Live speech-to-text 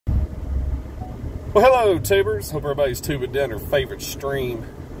Well, hello, tubers. Hope everybody's tubing down their favorite stream.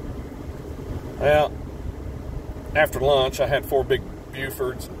 Well, after lunch, I had 4 big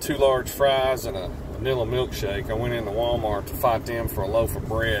Bufords, and 2 large fries, and a vanilla milkshake. I went into Walmart to fight them for a loaf of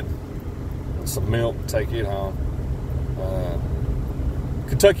bread and some milk to take it home.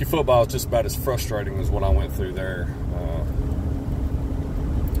 Kentucky football is just about as frustrating as what I went through there.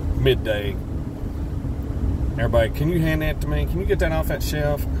 Midday. Everybody, can you hand that to me? Can you get that off that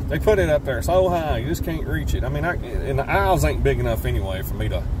shelf? They put it up there so high, you just can't reach it. I mean, and the aisles ain't big enough anyway for me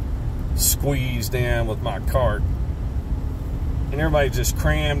to squeeze down with my cart. And everybody just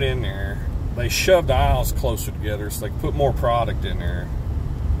crammed in there. They shoved the aisles closer together so they could put more product in there.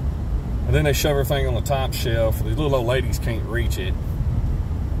 And then they shove everything on the top shelf. These little old ladies can't reach it.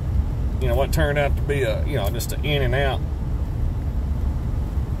 You know, what turned out to be just an In-N-Out.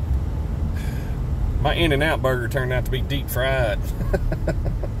 My In-N-Out burger turned out to be deep fried.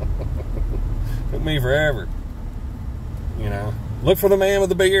 Took me forever. You know, look for the man with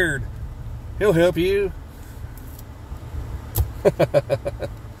the beard. He'll help you. But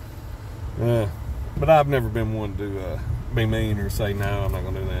I've never been one to be mean or say, no, I'm not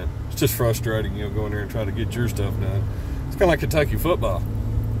going to do that. It's just frustrating, go in there and try to get your stuff done. It's kind of like Kentucky football.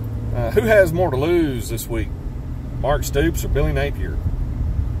 Who has more to lose this week? Mark Stoops or Billy Napier?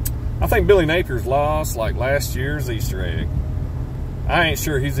 I think Billy Napier's lost like last year's Easter egg. I ain't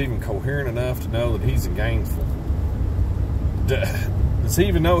sure he's even coherent enough to know that he's in Gainesville. Does he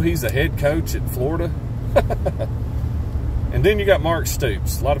even know he's the head coach at Florida? And then you got Mark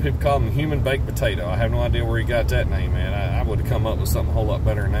Stoops. A lot of people call him human baked potato. I have no idea where he got that name, man. I would have come up with something a whole lot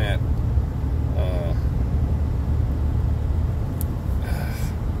better than that.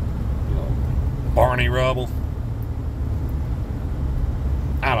 Barney Rubble.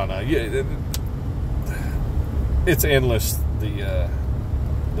 I don't know. It's endless, the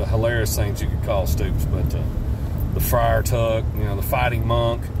hilarious things you could call Stoops, but the Friar Tuck, the Fighting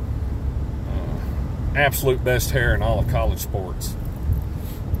Monk, absolute best hair in all of college sports.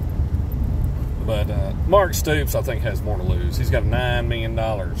 But Mark Stoops, I think, has more to lose. He's got $9 million.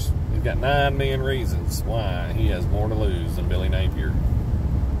 He's got 9 million reasons why he has more to lose than Billy Napier.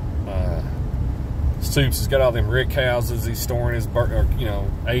 Stoops has got all them rick houses he's storing his,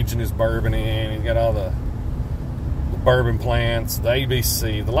 aging his bourbon in. He's got all the bourbon plants, the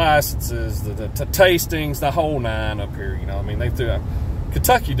ABC, the licenses, the tastings, the whole nine up here. They threw out.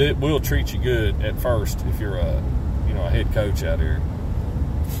 Kentucky will treat you good at first if you're a head coach out here.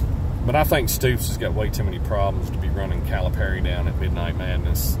 But I think Stoops has got way too many problems to be running Calipari down at Midnight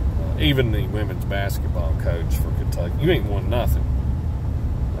Madness. Even the women's basketball coach for Kentucky, you ain't won nothing.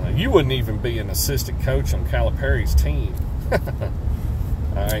 You wouldn't even be an assistant coach on Calipari's team.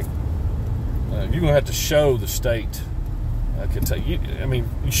 All right. You're going to have to show the state. Kentucky.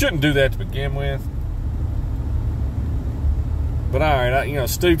 You shouldn't do that to begin with. But all right,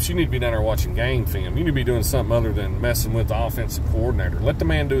 Stoops, you need to be down there watching game film. You need to be doing something other than messing with the offensive coordinator. Let the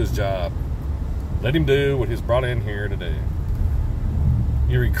man do his job. Let him do what he's brought in here to do.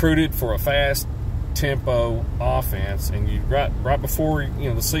 You recruited for a fast tempo offense, and you right before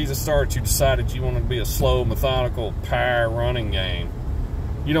the season starts, you decided you wanted to be a slow, methodical, power running game.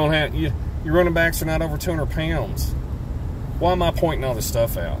 You don't have your running backs are not over 200 pounds. Why am I pointing all this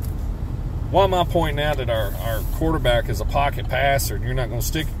stuff out? Why am I pointing out that our quarterback is a pocket passer and you're not going to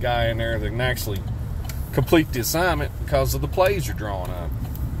stick a guy in there that can actually complete the assignment because of the plays you're drawing up?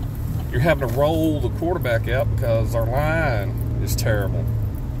 You're having to roll the quarterback out because our line is terrible.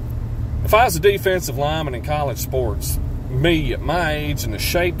 If I was a defensive lineman in college sports, me at my age and the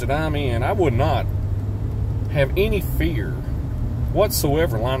shape that I'm in, I would not have any fear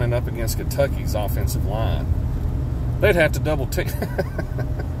whatsoever lining up against Kentucky's offensive line. They'd have to double team.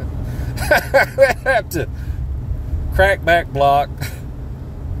 They'd have to crack back block.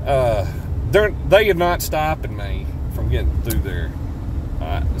 They are not stopping me from getting through there.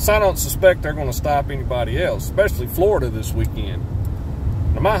 So I don't suspect they're going to stop anybody else, especially Florida this weekend.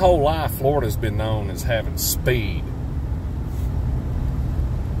 Now, my whole life, Florida's been known as having speed.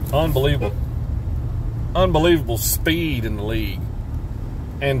 Unbelievable speed in the league.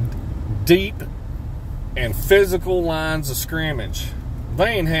 And deep and physical lines of scrimmage.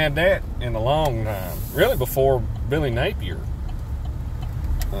 They ain't had that in a long time. Really before Billy Napier.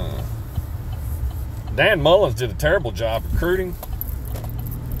 Dan Mullins did a terrible job recruiting.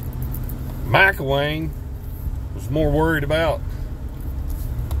 McElwain was more worried about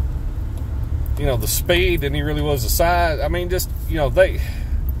the speed than he really was the size.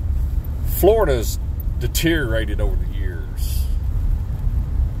 Florida's deteriorated over the years.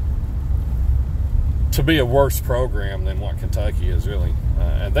 to be a worse program than what Kentucky is, really.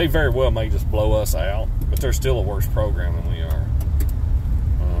 And they very well may just blow us out, but they're still a worse program than we are.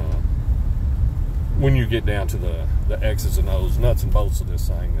 When you get down to the X's and O's, nuts and bolts of this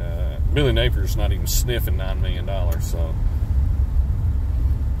thing, Billy Napier's not even sniffing $9 million. So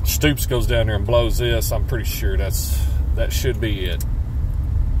Stoops goes down there and blows this. I'm pretty sure that should be it.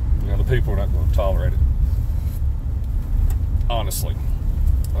 You know, the people are not going to tolerate it, honestly.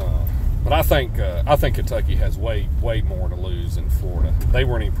 But I think Kentucky has way more to lose than Florida. They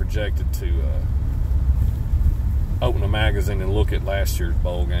weren't even projected to open a magazine and look at last year's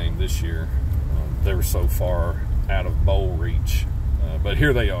bowl game this year. They were so far out of bowl reach, but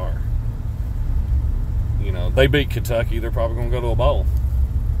here they are. You know, they beat Kentucky. They're probably going to go to a bowl,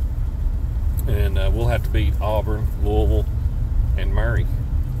 and we'll have to beat Auburn, Louisville, and Murray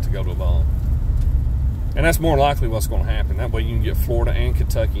to go to a bowl. And that's more likely what's going to happen. That way you can get Florida and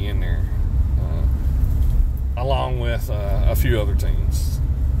Kentucky in there, along with a few other teams.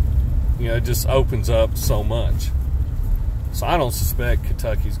 You know, it just opens up so much. So I don't suspect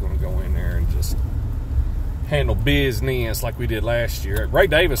Kentucky's going to go in there and just handle business like we did last year. Ray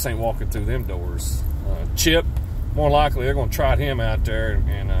Davis ain't walking through them doors. Chip, more likely they're going to trot him out there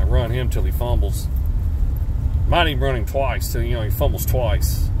and run him till he fumbles. Might even run him twice till, he fumbles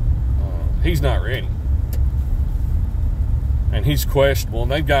twice. He's not ready. And he's questionable,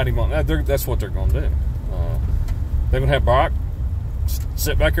 and they've got him on. That's what they're going to do. They're going to have Brock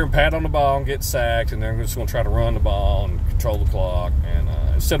sit back there and pat on the ball and get sacked, and they're just going to try to run the ball and control the clock. And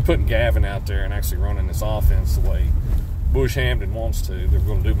instead of putting Gavin out there and actually running this offense the way Bush Hamdan wants to, they're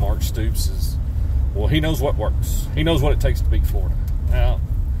going to do Mark Stoops. Well, he knows what works. He knows what it takes to beat Florida. Now,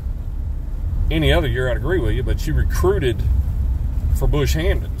 any other year I'd agree with you, but you recruited for Bush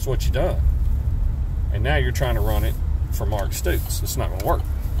Hamdan. That's what you done. And now you're trying to run it for Mark Stoops. It's not going to work.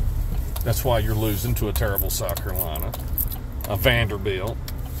 That's why you're losing to a terrible South Carolina, a Vanderbilt,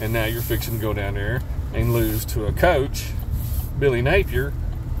 and now you're fixing to go down there and lose to a coach, Billy Napier,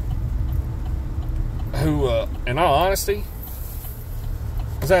 who, in all honesty,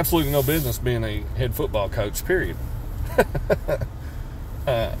 has absolutely no business being a head football coach, period.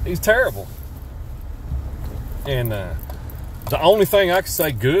 He's terrible. And the only thing I could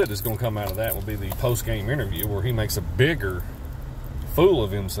say good is going to come out of that will be the post-game interview where he makes a bigger fool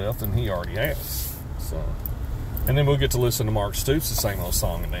of himself than he already has. So, and then we'll get to listen to Mark Stoops, the same old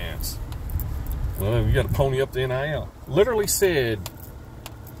song and dance. Well, you got to pony up the NIL. Literally said,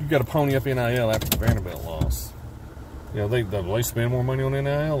 you got to pony up NIL after the Vanderbilt loss. They spend more money on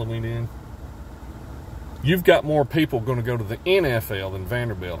NIL than we did. You've got more people going to go to the NFL than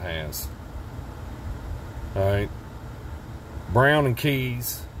Vanderbilt has. All right. Brown and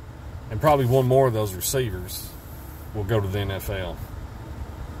Keys, and probably one more of those receivers will go to the NFL.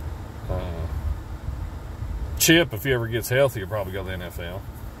 Chip, if he ever gets healthy, will probably go to the NFL.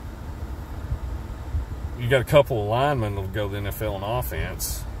 You got a couple of linemen that'll go to the NFL on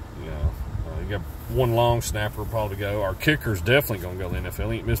offense. You got one long snapper will probably go. Our kicker's definitely going to go to the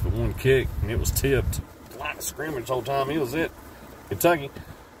NFL. He ain't missed but one kick, and it was tipped. Line of scrimmage the whole time. He was it. Kentucky.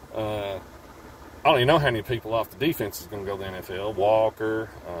 I don't even know how many people off the defense is going to go to the NFL. Walker,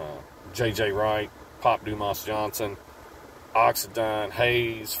 J.J. Wright, Pop Dumas Johnson, Oxendine,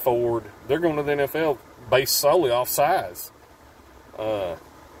 Hayes, Ford. They're going to the NFL based solely off size. And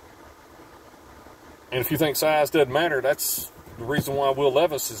if you think size doesn't matter, that's the reason why Will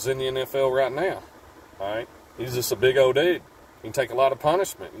Levis is in the NFL right now. All right? He's just a big old dude. He can take a lot of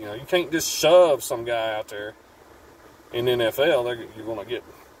punishment. You can't just shove some guy out there in the NFL.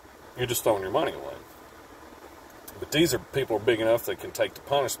 You're just throwing your money away. But these are people who are big enough that can take the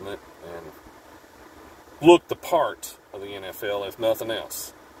punishment and look the part of the NFL, if nothing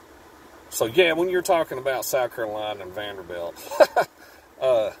else. So, yeah, when you're talking about South Carolina and Vanderbilt,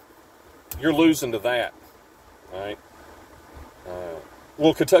 you're losing to that, right?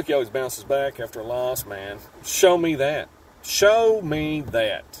 Well, Kentucky always bounces back after a loss, man. Show me that. Show me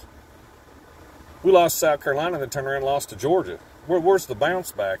that. We lost to South Carolina, then turned around and lost to Georgia. Where's the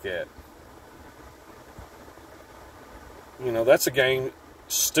bounce back at? That's a game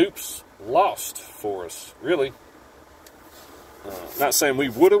Stoops lost for us, really. Not saying we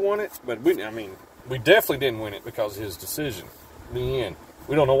would have won it, but we definitely didn't win it because of his decision in the end.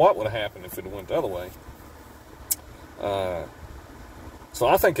 We don't know what would have happened if it went the other way. So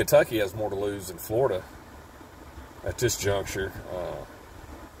I think Kentucky has more to lose than Florida at this juncture.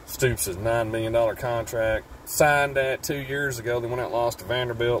 Stoops' $9 million contract, signed that 2 years ago. They went out and lost to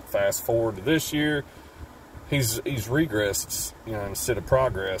Vanderbilt. Fast forward to this year, he's regressed, instead of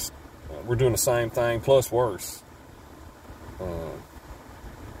progressed. We're doing the same thing, plus worse.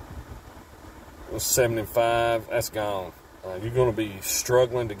 was 7-5. That's gone. You're going to be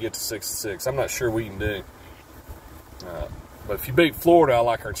struggling to get to 6-6. I'm not sure we can do. But if you beat Florida, I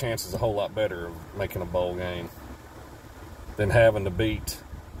like our chances a whole lot better of making a bowl game than having to beat.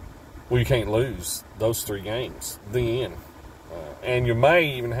 Well, you can't lose those 3 games. The end. And you may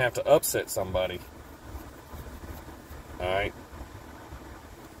even have to upset somebody. All right.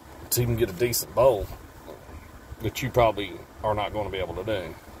 To even get a decent bowl that you probably are not going to be able to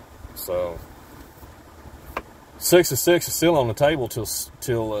do. So 6-6 is still on the table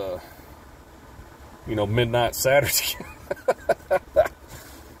till midnight Saturday.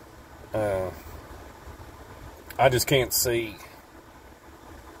 I just can't see.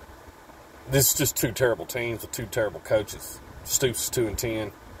 This is just 2 terrible teams with 2 terrible coaches. Stoops is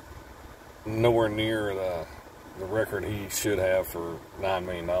 2-10, nowhere near the record he should have for $9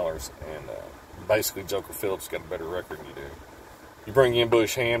 million, and basically Joker Phillips got a better record than you do. You bring in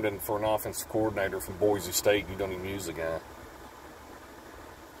Bush Hamdan for an offensive coordinator from Boise State, you don't even use the guy.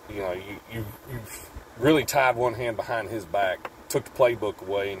 You've really tied one hand behind his back, took the playbook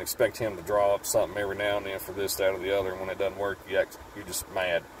away, and expect him to draw up something every now and then for this, that, or the other, and when it doesn't work, you're just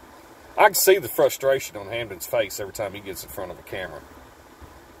mad. I can see the frustration on Hamdan's face every time he gets in front of a camera.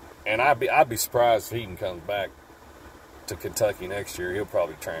 And I'd be surprised if he even comes back to Kentucky next year. He'll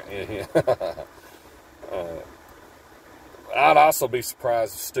probably try. I'd also be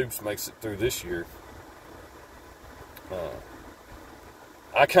surprised if Stoops makes it through this year.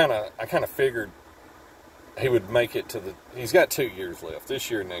 I kind of figured he would make it to the. He's got 2 years left, this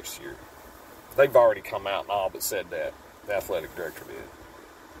year and next year. They've already come out and all but said that. The athletic director did.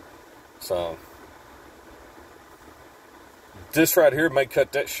 So this right here may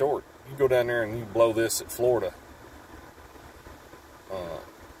cut that short. You go down there and you blow this at Florida.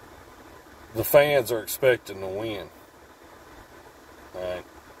 The fans are expecting to win. All right.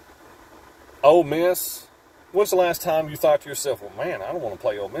 Ole Miss. When's the last time you thought to yourself, well, man, I don't want to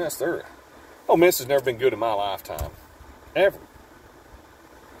play Ole Miss? Ole Miss has never been good in my lifetime. Ever.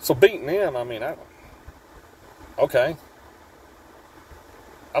 So beating them, okay.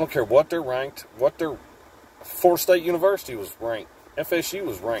 I don't care what they're ranked, Florida State University was ranked. FSU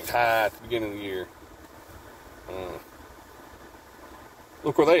was ranked high at the beginning of the year.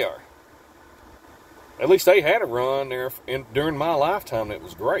 Look where they are. At least they had a run there during my lifetime that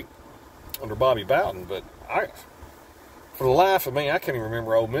was great under Bobby Bowden. But for the life of me, I can't even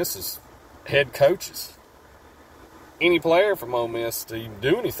remember Ole Miss's head coaches. Any player from Ole Miss to even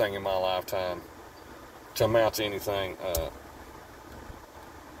do anything in my lifetime to amount to anything.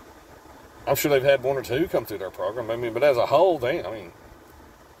 I'm sure they've had 1 or 2 come through their program. But as a whole, they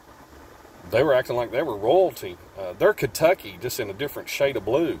were acting like they were royalty. They're Kentucky, just in a different shade of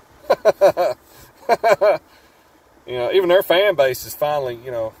blue. Even their fan base has finally,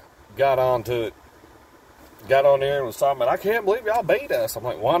 got onto it. Got on there and was talking about, I can't believe y'all beat us. I'm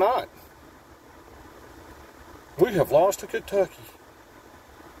like, why not? We have lost to Kentucky.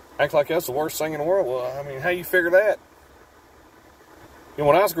 Act like that's the worst thing in the world. Well, how you figure that?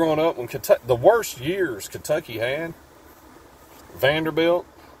 When I was growing up, the worst years Kentucky had, Vanderbilt,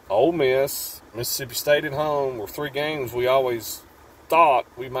 Ole Miss, Mississippi State at home were 3 games we always thought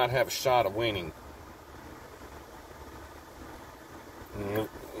we might have a shot of winning.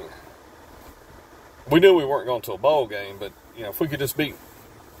 We knew we weren't going to a bowl game, but if we could just beat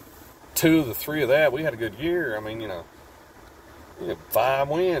 2 of the 3 of that, we had a good year. 5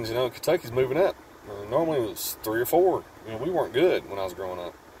 wins. Kentucky's moving up. Normally it was 3 or 4. We weren't good when I was growing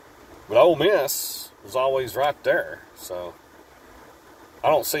up. But Ole Miss was always right there. So I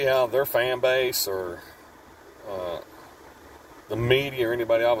don't see how their fan base or the media or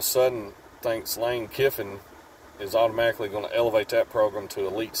anybody all of a sudden thinks Lane Kiffin is automatically going to elevate that program to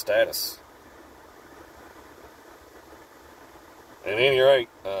elite status. At any rate,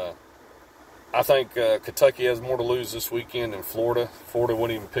 I think Kentucky has more to lose this weekend than Florida. Florida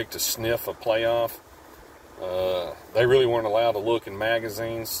wouldn't even pick to sniff a playoff. They really weren't allowed to look in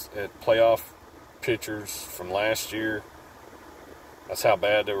magazines at playoff pictures from last year. That's how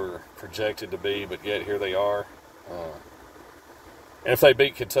bad they were projected to be, but yet here they are. And if they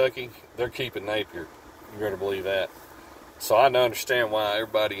beat Kentucky, they're keeping Napier. You better believe that. So I understand why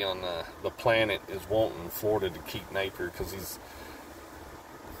everybody on the planet is wanting Florida to keep Napier, because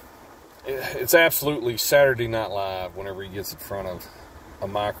it's absolutely Saturday Night Live whenever he gets in front of a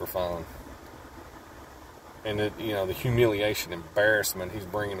microphone. And the humiliation, embarrassment he's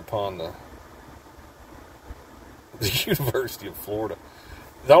bringing upon the University of Florida.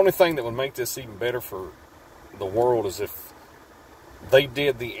 The only thing that would make this even better for the world is if they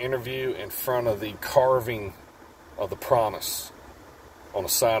did the interview in front of the carving of the promise on the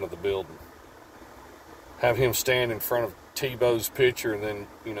side of the building. have him stand in front of Tebow's picture, and then,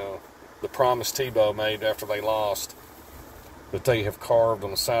 you know, the promise Tebow made after they lost that they have carved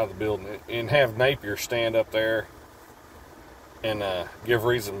on the side of the building, and have Napier stand up there and give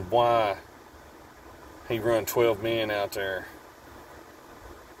reason why he run 12 men out there,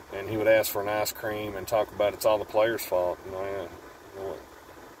 and he would ask for an ice cream and talk about it's all the players' fault. You know,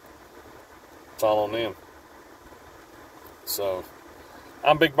 it's all on them. So,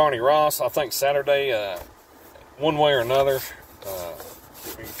 I'm Big Barney Ross. I think Saturday, one way or another,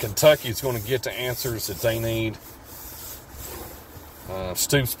 Kentucky's going to get the answers that they need.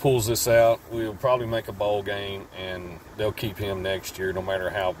 Stoops pulls this out, we'll probably make a bowl game, and they'll keep him next year, no matter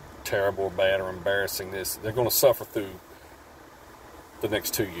how terrible or bad or embarrassing this. They're going to suffer through the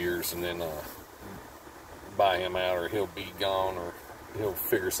next 2 years, and then buy him out, or he'll be gone, or he'll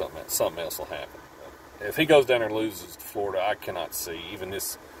figure something out. Something else will happen. But if he goes down there and loses to Florida, I cannot see, even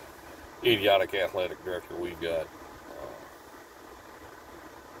this idiotic athletic director we've got,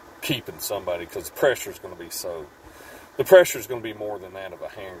 keeping somebody, because the pressure is going to be so. The pressure is going to be more than that of a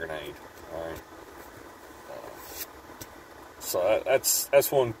hand grenade. All right. So that's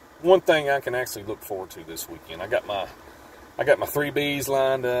one thing I can actually look forward to this weekend. I got my 3 Bs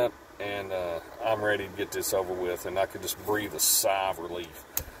lined up, and I'm ready to get this over with, and I can just breathe a sigh of relief.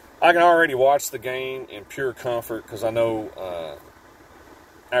 I can already watch the game in pure comfort, because I know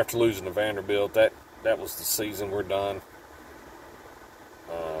after losing to Vanderbilt, that was the season. We're done.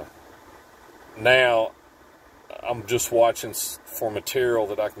 Now I'm just watching for material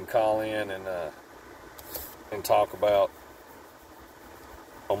that I can call in and talk about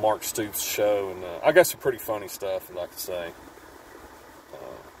on Mark Stoops' show, and I got some pretty funny stuff, like I say.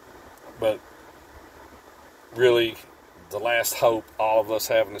 But really, the last hope all of us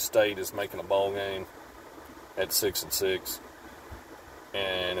have in the state is making a bowl game at 6-6.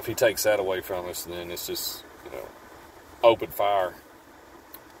 And if he takes that away from us, then it's just, you know, open fire.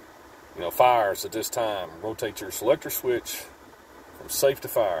 You know, fires at this time. Rotate your selector switch from safe to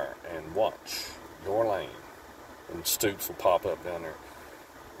fire and watch your lane. And Stoops will pop up down there.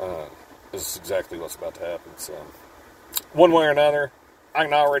 This is exactly what's about to happen. So, one way or another, I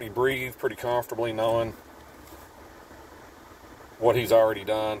can already breathe pretty comfortably knowing what he's already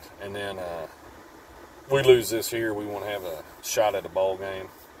done. And then we lose this here, we want to have a shot at a bowl game.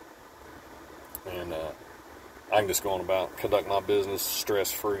 And I can just go on about, conduct my business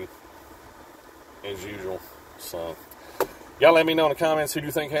stress-free as usual. So, y'all let me know in the comments who do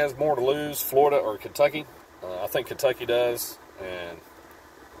you think has more to lose, Florida or Kentucky. I think Kentucky does, and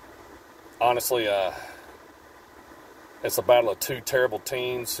honestly, it's a battle of two terrible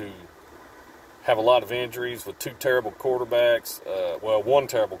teams who have a lot of injuries with two terrible quarterbacks. Well, one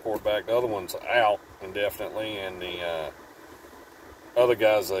terrible quarterback, the other one's out indefinitely, and the other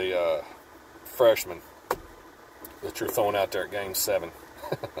guy's a freshman that you're throwing out there at Game 7.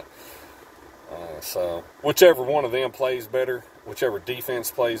 So, whichever one of them plays better, whichever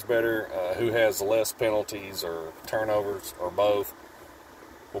defense plays better, who has less penalties or turnovers or both,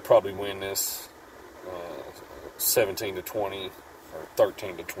 will probably win this 17-20 or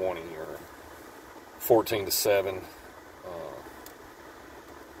 13-20 or 14-7,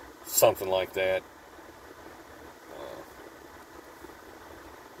 something like that.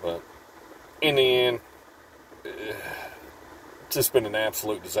 But in the end, it's just been an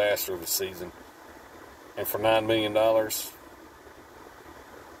absolute disaster of a season. And for $9 million,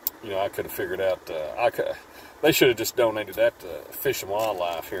 you know, I could have figured out, they should have just donated that to Fish and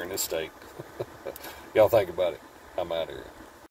Wildlife here in this state. Y'all think about it. I'm out of here.